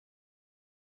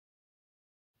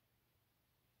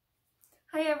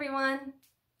Hi everyone!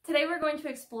 Today we're going to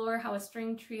explore how a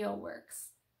string trio works.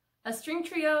 A string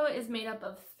trio is made up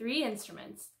of 3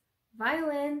 instruments: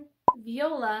 violin,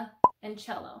 viola, and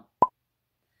cello.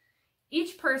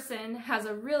 Each person has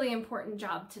a really important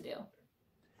job to do.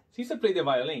 Since I play the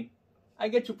violin, I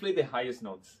get to play the highest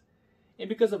notes. And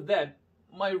because of that,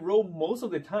 my role most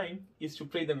of the time is to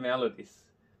play the melodies.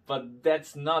 But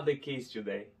that's not the case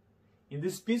today. In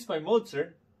this piece by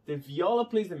Mozart, the viola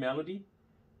plays the melody,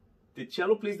 the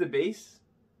cello plays the bass,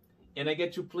 and I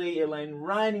get to play a line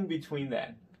right in between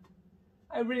that.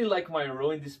 I really like my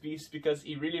role in this piece because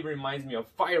it really reminds me of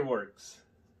fireworks.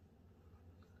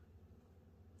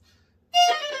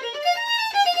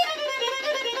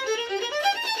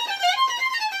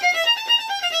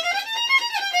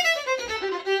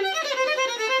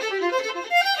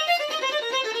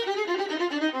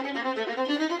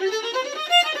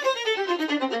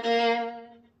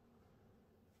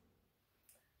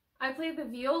 I play the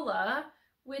viola,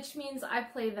 which means I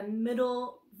play the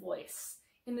middle voice.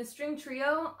 In the string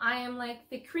trio, I am like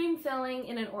the cream filling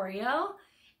in an Oreo,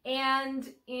 and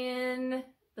in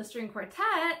the string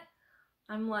quartet,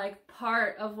 I'm like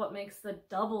part of what makes the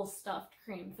double stuffed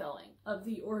cream filling of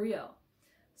the Oreo.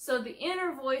 So the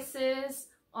inner voices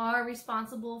are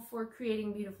responsible for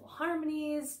creating beautiful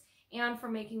harmonies and for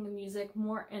making the music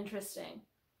more interesting.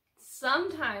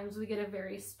 Sometimes we get a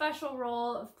very special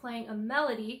role of playing a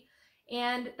melody,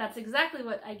 and that's exactly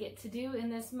what I get to do in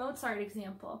this Mozart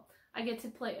example. I get to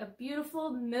play a beautiful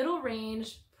middle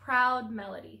range, proud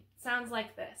melody. Sounds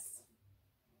like this.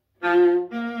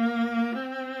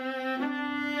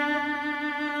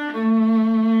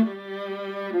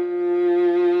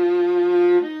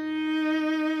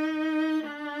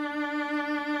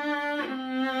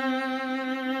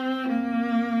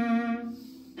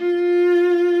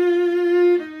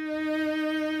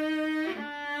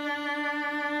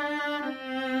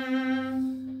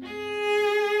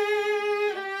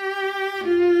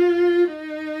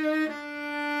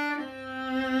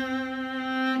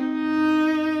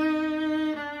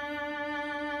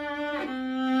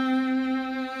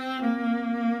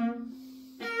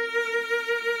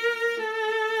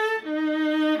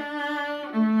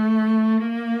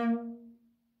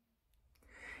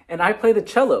 And I play the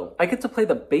cello. I get to play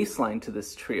the bass line to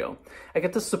this trio. I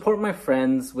get to support my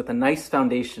friends with a nice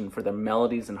foundation for their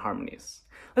melodies and harmonies.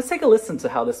 Let's take a listen to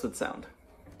how this would sound.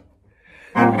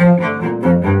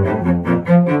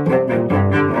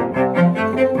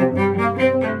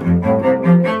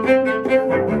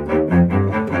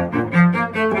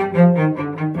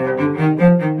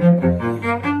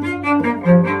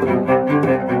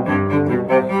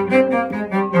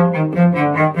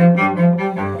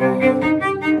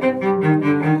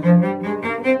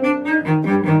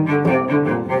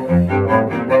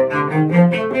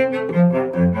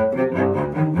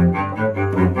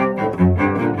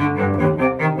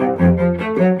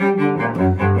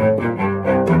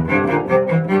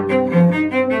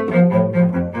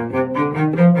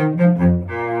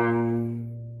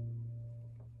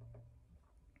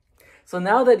 So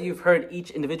now that you've heard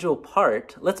each individual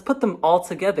part, let's put them all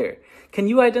together. Can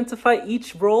you identify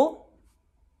each role?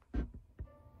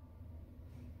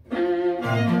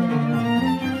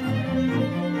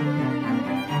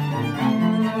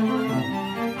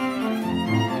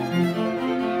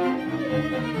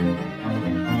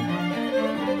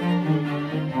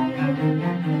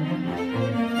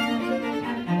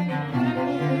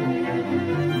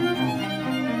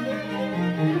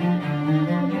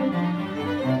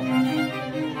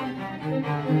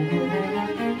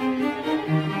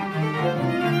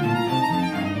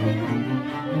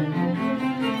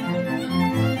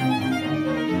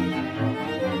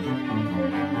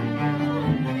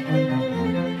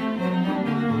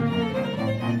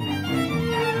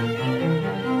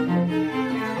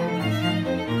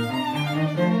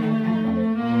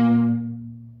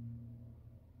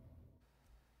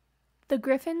 The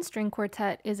Griffon String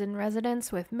Quartet is in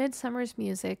residence with Midsummer's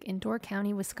Music in Door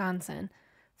County, Wisconsin.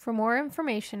 For more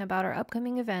information about our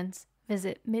upcoming events,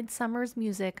 visit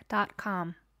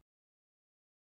midsummersmusic.com.